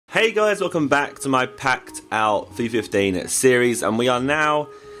Hey guys, welcome back to my packed out FIFA 15 series, and we are now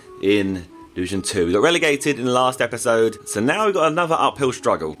in Division 2. We got relegated in the last episode, so now we've got another uphill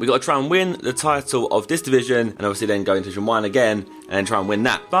struggle. We've got to try and win the title of this division, and obviously then go into Division 1 again, and then try and win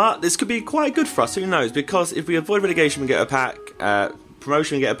that. But this could be quite good for us, who knows, because if we avoid relegation we get a pack,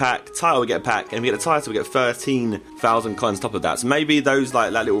 promotion we get a pack, title we get a pack, and if we get a title we get 13,000 coins on top of that. So maybe those,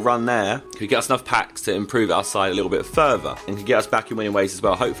 like that little run there, could get us enough packs to improve our side a little bit further, and could get us back in winning ways as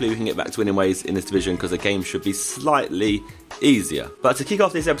well. Hopefully we can get back to winning ways in this division, because the game should be slightly easier. But to kick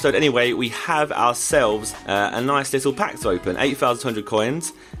off this episode anyway, we have ourselves a nice little pack to open, 8,200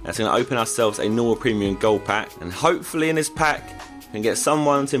 coins. That's going to open ourselves a normal premium gold pack, and hopefully in this pack and get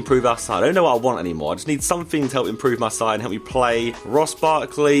someone to improve our side. I don't know what I want anymore. I just need something to help improve my side and help me play. Ross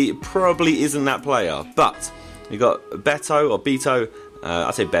Barkley probably isn't that player, but we got Beto.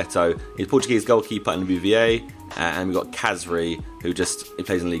 I say Beto. He's Portuguese goalkeeper in the BVA, and we got Kazri, who he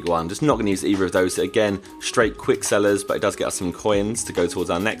plays in League One. Just not going to use either of those. Again, straight quick sellers, but it does get us some coins to go towards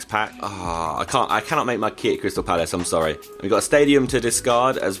our next pack. I cannot make my kit Crystal Palace. I'm sorry. We got a stadium to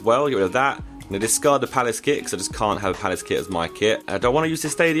discard as well. Get rid of that. I'm going to discard the Palace kit because I just can't have a Palace kit as my kit. Do I want to use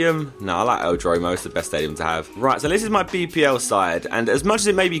this stadium? No, I like El Dromo. It's the best stadium to have. Right, so this is my BPL side, and as much as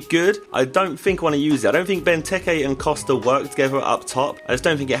it may be good, I don't think I want to use it. I don't think Benteke and Costa work together up top. I just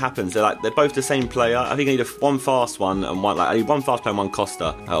don't think it happens. They're both the same player. I think I need one fast one and one, I need one fast player and one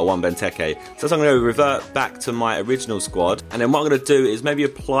Costa, or one Benteke. So I'm going to revert back to my original squad, and then what I'm going to do is maybe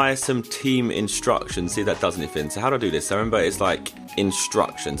apply some team instructions, see if that does anything. So how do I do this? So remember, it's like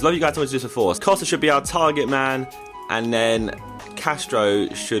instructions. A lot of you guys told me to do this before. Costa should be our target man, and then Castro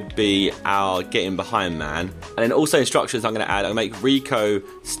should be our getting behind man. And then also instructions I'm going to add, I'll make Rico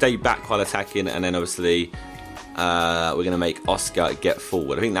stay back while attacking, and then obviously we're going to make Oscar get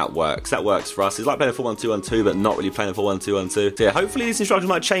forward. I think that works. That works for us. It's like playing a 4-1-2-1-2, but not really playing a 4-1-2-1-2. So yeah, hopefully these instructions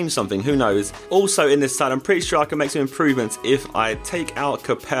might change something. Who knows? Also in this side, I'm pretty sure I can make some improvements if I take out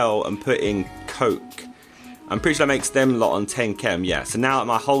Capel and put in Coke. I'm pretty sure that makes them lot on 10 chem, yeah. So now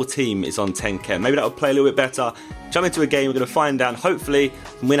my whole team is on 10 chem. Maybe that will play a little bit better. Jump into a game, we're going to find out. Hopefully,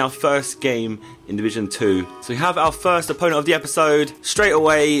 win our first game in Division 2. So we have our first opponent of the episode. Straight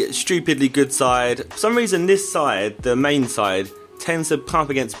away, stupidly good side. For some reason, this side, the main side, tends to come up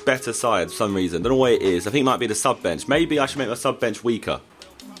against better sides for some reason. Don't know what it is. I think it might be the sub bench. Maybe I should make my sub bench weaker.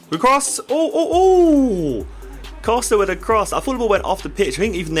 We cross. Oh. Costa with a cross. I thought the ball went off the pitch. I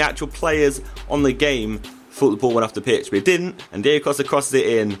think even the actual players on the game thought the ball went off the pitch, but it didn't, and Diego Costa crosses it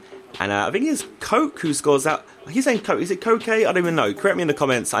in, and I think it's Coke who scores that. He's saying Coke. Is it Coke? I don't even know. Correct me in the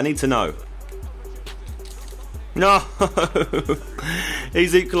comments. I need to know. No!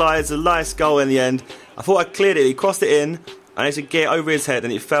 He's equalised. A nice goal in the end. I thought I cleared it. He crossed it in, and I had to get over his head,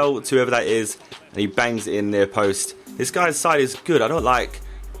 and it fell to whoever that is, and he bangs it in near post. This guy's side is good. I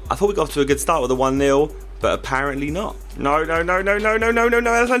thought we got off to a good start with a 1-0, but apparently not. No.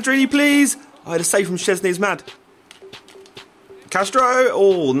 Alessandrini, please! I had a save from Szczesny, he's mad. Castro,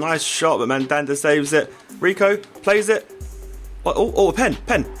 oh, nice shot, but Mandanda saves it. Rico plays it. Oh, pen.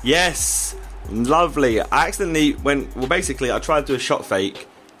 Yes, lovely. I accidentally basically I tried to do a shot fake,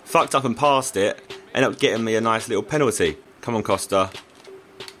 fucked up and passed it, ended up getting me a nice little penalty. Come on, Costa.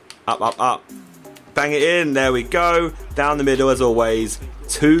 Up. Bang it in, there we go. Down the middle as always.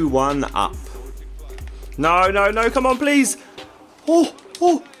 2-1 up. No, come on, please. Oh.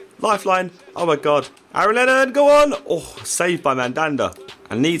 Lifeline. Oh my god. Aaron Lennon, go on. Oh, saved by Mandanda.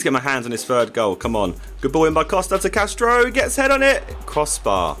 I need to get my hands on his third goal. Come on. Good ball in by Costa to Castro. Gets head on it.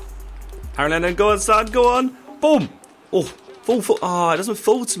 Crossbar. Aaron Lennon, go on, son. Go on. Boom. Oh, full. Oh, it doesn't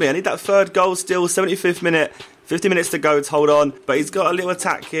fall to me. I need that third goal still. 75th minute. 50 minutes to go to hold on. But he's got a little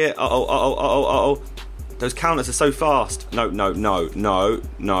attack here. Uh-oh. Those counters are so fast. No.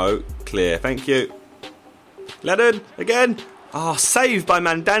 Clear. Thank you. Lennon, again. Oh, saved by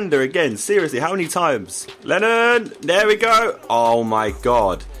Mandanda again. Seriously, how many times? Lennon, there we go. Oh my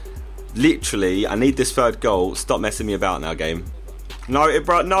god. Literally, I need this third goal. Stop messing me about now, game. No.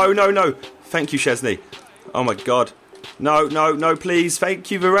 Thank you, Szczesny. Oh my god. No, please.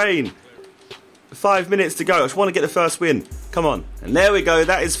 Thank you, Varane. 5 minutes to go. I just want to get the first win. Come on. And there we go.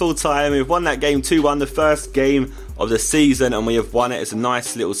 That is full time. We've won that game 2-1. The first game of the season, and we have won it. It's a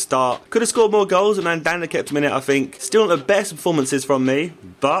nice little start. Could have scored more goals, and Mandanda kept him in it, I think. Still not the best performances from me,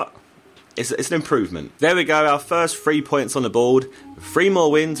 but it's an improvement. There we go. Our first 3 points on the board. 3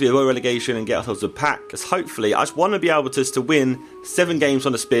 more wins. We avoid relegation and get ourselves a pack. Because hopefully, I just want to be able to win 7 games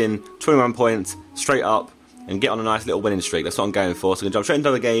on the spin, 21 points, straight up. and get on a nice little winning streak. That's what I'm going for. So we're going to jump straight into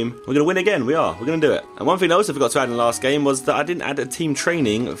another game. We're going to win again. We are. We're going to do it. And one thing I also forgot to add in the last game was that I didn't add a team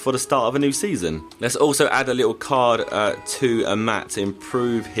training for the start of a new season. Let's also add a little card to Matt to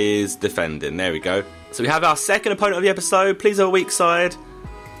improve his defending. There we go. So we have our second opponent of the episode. Please have a weak side.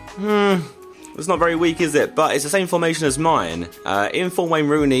 It's not very weak, is it? But it's the same formation as mine. Inform Wayne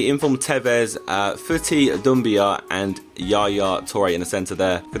Rooney, Inform Tevez, Footy Dumbia, and Yaya Toure in the centre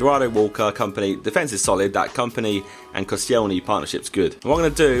there. Eduardo Walker, Company. Defence is solid. That Company and Koscielny partnership's good. And what I'm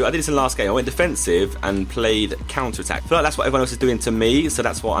going to do, I did this in the last game. I went defensive and played counter-attack. I feel like that's what everyone else is doing to me, so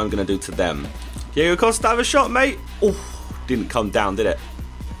that's what I'm going to do to them. Diego Costa, have a shot, mate. Oh, didn't come down, did it?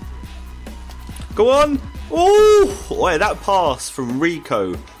 Go on. Oh, wait, that pass from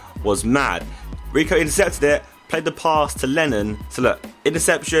Rico was mad. Rico intercepted it, played the pass to Lennon. So look,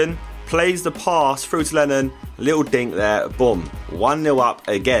 interception, plays the pass through to Lennon, little dink there, boom. 1-0 up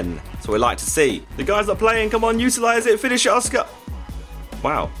again. That's what we like to see. The guy's not playing, come on, utilise it, finish it, Oscar.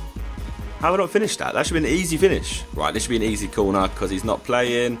 Wow. How have I not finished that? That should be an easy finish. Right, this should be an easy corner because he's not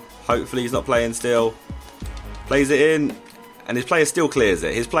playing. Hopefully he's not playing still. Plays it in, and his player still clears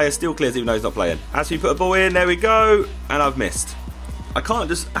it. His player still clears it even though he's not playing. As we put a ball in, there we go, and I've missed. I can't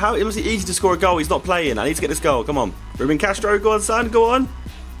just... How it must be easy to score a goal. He's not playing. I need to get this goal. Come on. Ruben Castro, go on, son. Go on.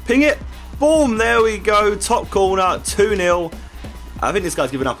 Ping it. Boom. There we go. Top corner. 2-0. I think this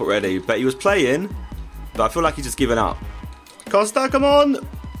guy's given up already. But he was playing. But I feel like he's just given up. Costa, come on.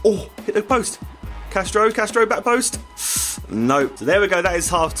 Oh, hit the post. Castro, back post. Nope. So there we go. That is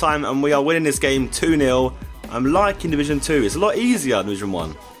half time. And we are winning this game 2-0. I'm liking Division 2. It's a lot easier than Division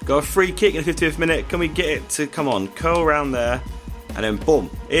 1. Got a free kick in the 50th minute. Can we get it to... Come on. Curl around there. And then boom.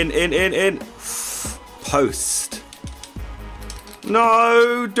 In. Post.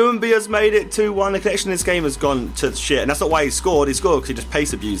 No. Dumbia's made it 2-1. The connection in this game has gone to shit. And that's not why he scored. He scored because he just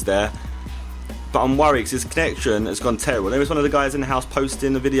pace abused there. But I'm worried because his connection has gone terrible. There was one of the guys in the house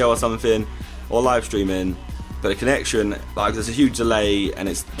posting a video or something. Or live streaming. But the connection, like, there's a huge delay and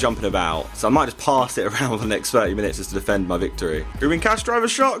it's jumping about. So I might just pass it around for the next 30 minutes just to defend my victory. Ruben Castro, have a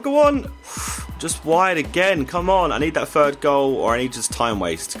shot. Go on. Just wide again. Come on. I need that third goal or I need just time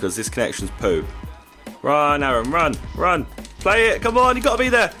waste because this connection's poo. Run, Aaron. Run. Play it. Come on. You got to be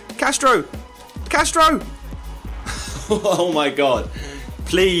there. Castro. Oh, my God.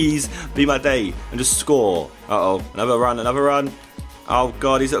 Please be my day and just score. Uh-oh. Another run. Oh,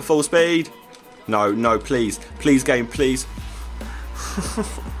 God. He's at full speed. No, please. Please, game, please.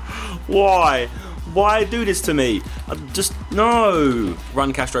 Why? Why do this to me? No.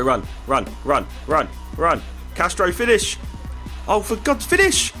 Run, Castro, run. Castro, finish. Oh, for God,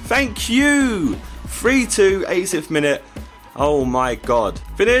 finish. Thank you. 3-2, 80th minute. Oh, my God.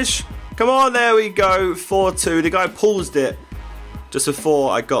 Finish. Come on, there we go. 4-2. The guy paused it just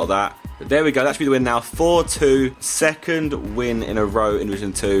before I got that. But there we go. That should be the win now. 4-2. Second win in a row in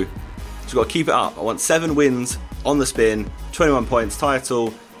Division 2. So we've got to keep it up. I want 7 wins on the spin, 21 points,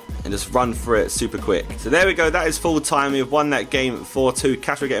 title, and just run for it super quick. So there we go. That is full time. We've won that game 4-2.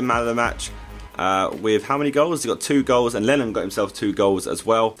 Castro getting man of the match with how many goals? He got 2 goals, and Lennon got himself 2 goals as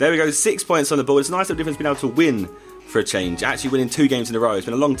well. There we go. 6 points on the board. It's a nice little difference being able to win for a change. Actually winning 2 games in a row. It's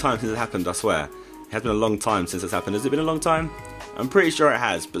been a long time since it happened, I swear. It has been a long time since it's happened. Has it been a long time? I'm pretty sure it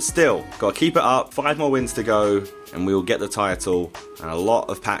has, but still, got to keep it up. 5 more wins to go, and we will get the title and a lot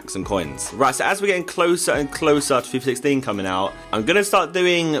of packs and coins. Right, so as we're getting closer and closer to FIFA 16 coming out, I'm going to start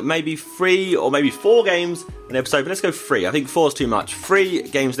doing maybe 3 or maybe 4 games an episode, but let's go 3. I think 4 is too much. 3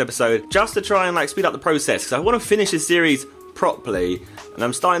 games an episode, just to try and like speed up the process, because I want to finish this series properly, and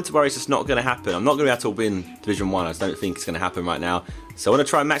I'm starting to worry it's just not going to happen. I'm not going to be able to win Division 1. I just don't think it's going to happen right now. So I want to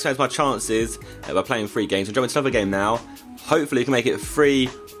try and maximise my chances by playing 3 games. I'll jump into another game now. Hopefully we can make it 3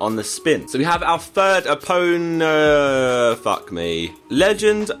 on the spin. So we have our third opponent. Fuck me.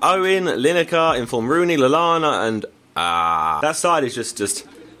 Legend, Owen, Lineker, Inform Rooney, Lallana, and that side is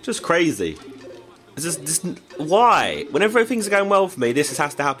just crazy. It's just why? Whenever everything's going well for me, this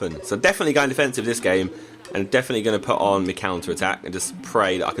has to happen. So definitely going defensive this game. And definitely going to put on my counter-attack and just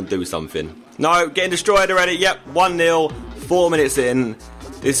pray that I can do something. No, getting destroyed already. Yep, 1-0, 4 minutes in.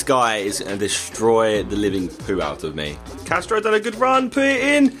 This guy is going to destroy the living poo out of me. Castro done a good run, put it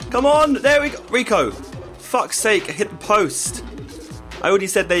in. Come on, there we go. Rico, fuck's sake, I hit the post. I already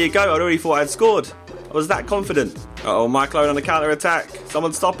said there you go. I already thought I had scored. I was that confident. Uh-oh, Michael Owen on the counter-attack.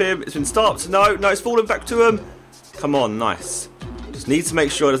 Someone stop him. It's been stopped. No, it's fallen back to him. Come on, nice. Just needs to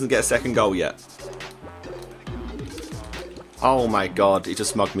make sure he doesn't get a second goal yet. Oh my God, he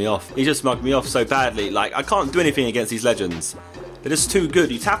just mugged me off. He just mugged me off so badly. Like, I can't do anything against these legends. They're just too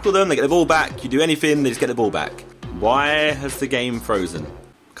good. You tackle them, they get the ball back. You do anything, they just get the ball back. Why has the game frozen?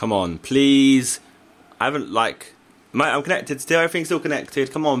 Come on, please. I haven't, like... I'm connected still, everything's still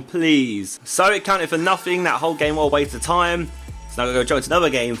connected. Come on, please. So it counted for nothing, that whole game, all waste of time. So now I'm going to go jump into another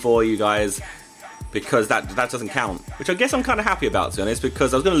game for you guys, because that doesn't count. Which I guess I'm kind of happy about, to be honest,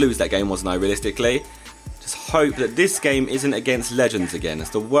 because I was going to lose that game, wasn't I, realistically? Just hope that this game isn't against Legends again.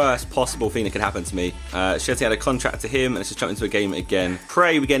 It's the worst possible thing that could happen to me. Shetty had a contract to him, and let's just jump into a game again.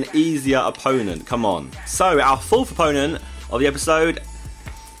 Pray we get an easier opponent. Come on. So, our fourth opponent of the episode,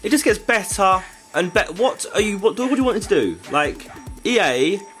 it just gets better and better. What do you want me to do? Like,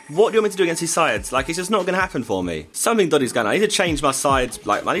 EA, what do you want me to do against these sides? Like, it's just not going to happen for me. Something dodgy's going on. I need to change my sides.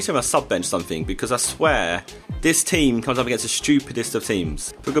 Like, I need to change my sub bench something, because I swear this team comes up against the stupidest of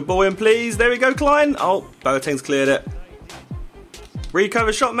teams. Put a good ball in, please. There we go, Klein. Oh, Boateng's cleared it.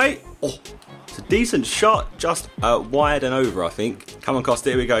 Recover shot, mate. Oh, it's a decent shot. Just wide and over, I think. Come on,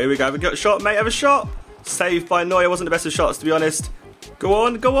 Costa. Here we go. Here we go. Have a good shot, mate. Have a shot. Saved by Neuer. Wasn't the best of shots, to be honest. Go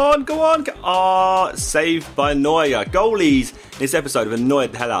on, go on, go on. Ah, saved by Neuer. Goalies in this episode have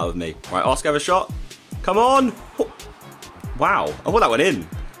annoyed the hell out of me. Right, Oscar, have a shot. Come on. Oh. Wow, I want that one in.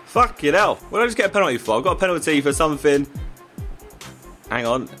 Fucking hell. What did I just get a penalty for? I've got a penalty for something. Hang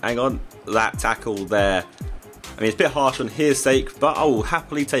on, hang on. That tackle there. I mean, it's a bit harsh on his sake, but I will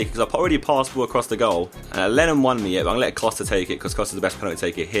happily take it because I've already passed the ball across the goal. Lennon won me it, but I'm going to let Costa take it because Costa's the best penalty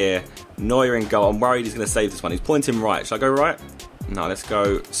taker here. Neuer in goal. I'm worried he's going to save this one. He's pointing right. Should I go right? No, let's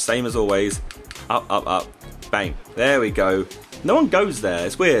go same as always. Up, up, up. Bang. There we go. No one goes there.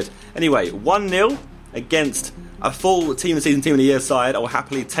 It's weird. Anyway, 1-0 against a full Team of the Season, Team of the Year side. I will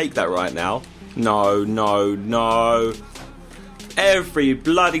happily take that right now. No, no, no. Every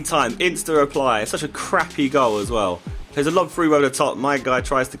bloody time. Insta reply. It's such a crappy goal as well. There's a lob through over the top. My guy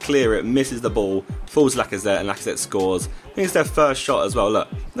tries to clear it, misses the ball, falls Lacazette, and Lacazette scores. I think it's their first shot as well. Look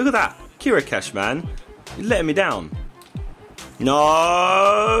at that. Kirikesh, man. You're letting me down.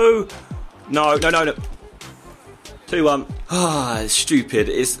 No! No, no, no, no. 2-1. Ah, it's stupid.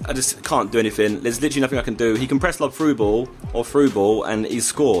 I just can't do anything. There's literally nothing I can do. He can press lob through ball or through ball and he's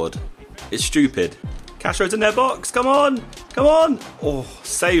scored. It's stupid. Castro's in their box. Come on. Come on. Oh,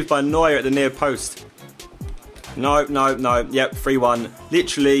 saved by Neuer at the near post. No, no, no. Yep, 3-1.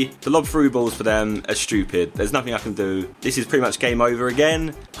 Literally, the lob through balls for them are stupid. There's nothing I can do. This is pretty much game over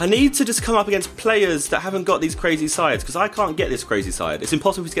again. I need to just come up against players that haven't got these crazy sides because I can't get this crazy side. It's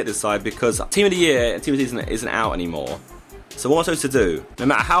impossible to get this side because Team of the Year and Team of the Season isn't out anymore. So what am I supposed to do? No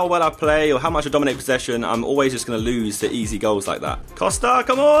matter how well I play or how much I dominate possession, I'm always just going to lose to easy goals like that. Costa,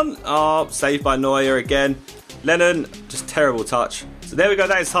 come on. Oh, saved by Neuer again. Lennon, just terrible touch. So there we go,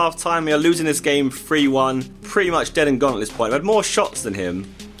 that is half time. We are losing this game 3-1. Pretty much dead and gone at this point. We had more shots than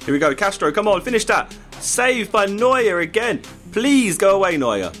him. Here we go, Castro, come on, finish that. Saved by Neuer again. Please go away,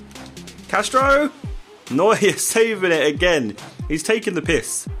 Neuer. Castro? Neuer saving it again. He's taking the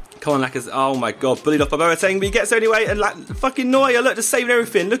piss. Come on, Lacazette. Oh my god, bullied off by Boateng, but he gets there anyway. And fucking Neuer, look, just saving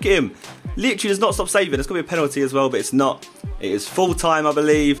everything. Look at him. Literally does not stop saving. It's going to be a penalty as well, but it's not. It is full time, I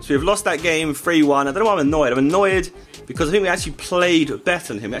believe. So we've lost that game 3-1. I don't know why I'm annoyed. I'm annoyed because I think we actually played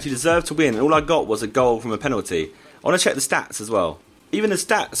better than him. We actually deserved to win. And all I got was a goal from a penalty. I want to check the stats as well. Even the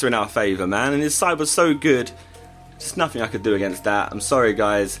stats are in our favour, man. And his side was so good. Just nothing I could do against that. I'm sorry,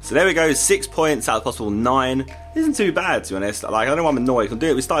 guys. So there we go. 6 points out of possible 9. Isn't too bad, to be honest. Like, I don't know why I'm annoyed. I can do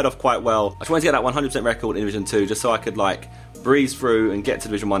it. We started off quite well. I just wanted to get that 100% record in Division 2 just so I could, like, breeze through and get to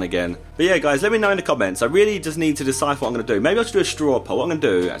Division 1 again. But yeah, guys, let me know in the comments. I really just need to decipher what I'm going to do. Maybe I should do a straw poll. What I'm going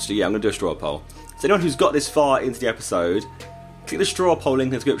to do, actually, yeah, I'm going to do a straw poll. So anyone who's got this far into the episode, click the straw poll link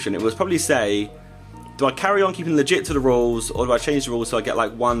in the description. It will probably say, do I carry on keeping legit to the rules, or do I change the rules so I get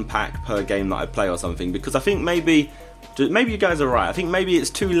like 1 pack per game that I play or something? Because I think maybe you guys are right. I think maybe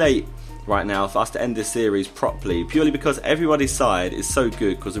it's too late right now for us to end this series properly, purely because everybody's side is so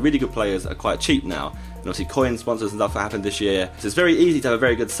good, because the really good players are quite cheap now. And obviously coin sponsors and stuff that happened this year. So it's very easy to have a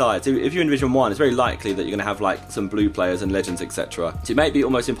very good side. So if you're in Division 1, it's very likely that you're going to have like some blue players and legends, etc. So it may be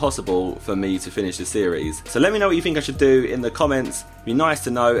almost impossible for me to finish the series. So let me know what you think I should do in the comments. It'd be nice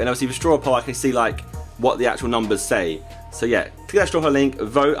to know. And obviously with straw poll I can see like what the actual numbers say. So yeah, click that straw poll link,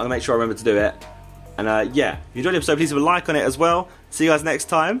 vote. I'm going to make sure I remember to do it. And yeah, if you enjoyed the episode, please leave a like on it as well. See you guys next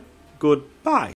time. Goodbye.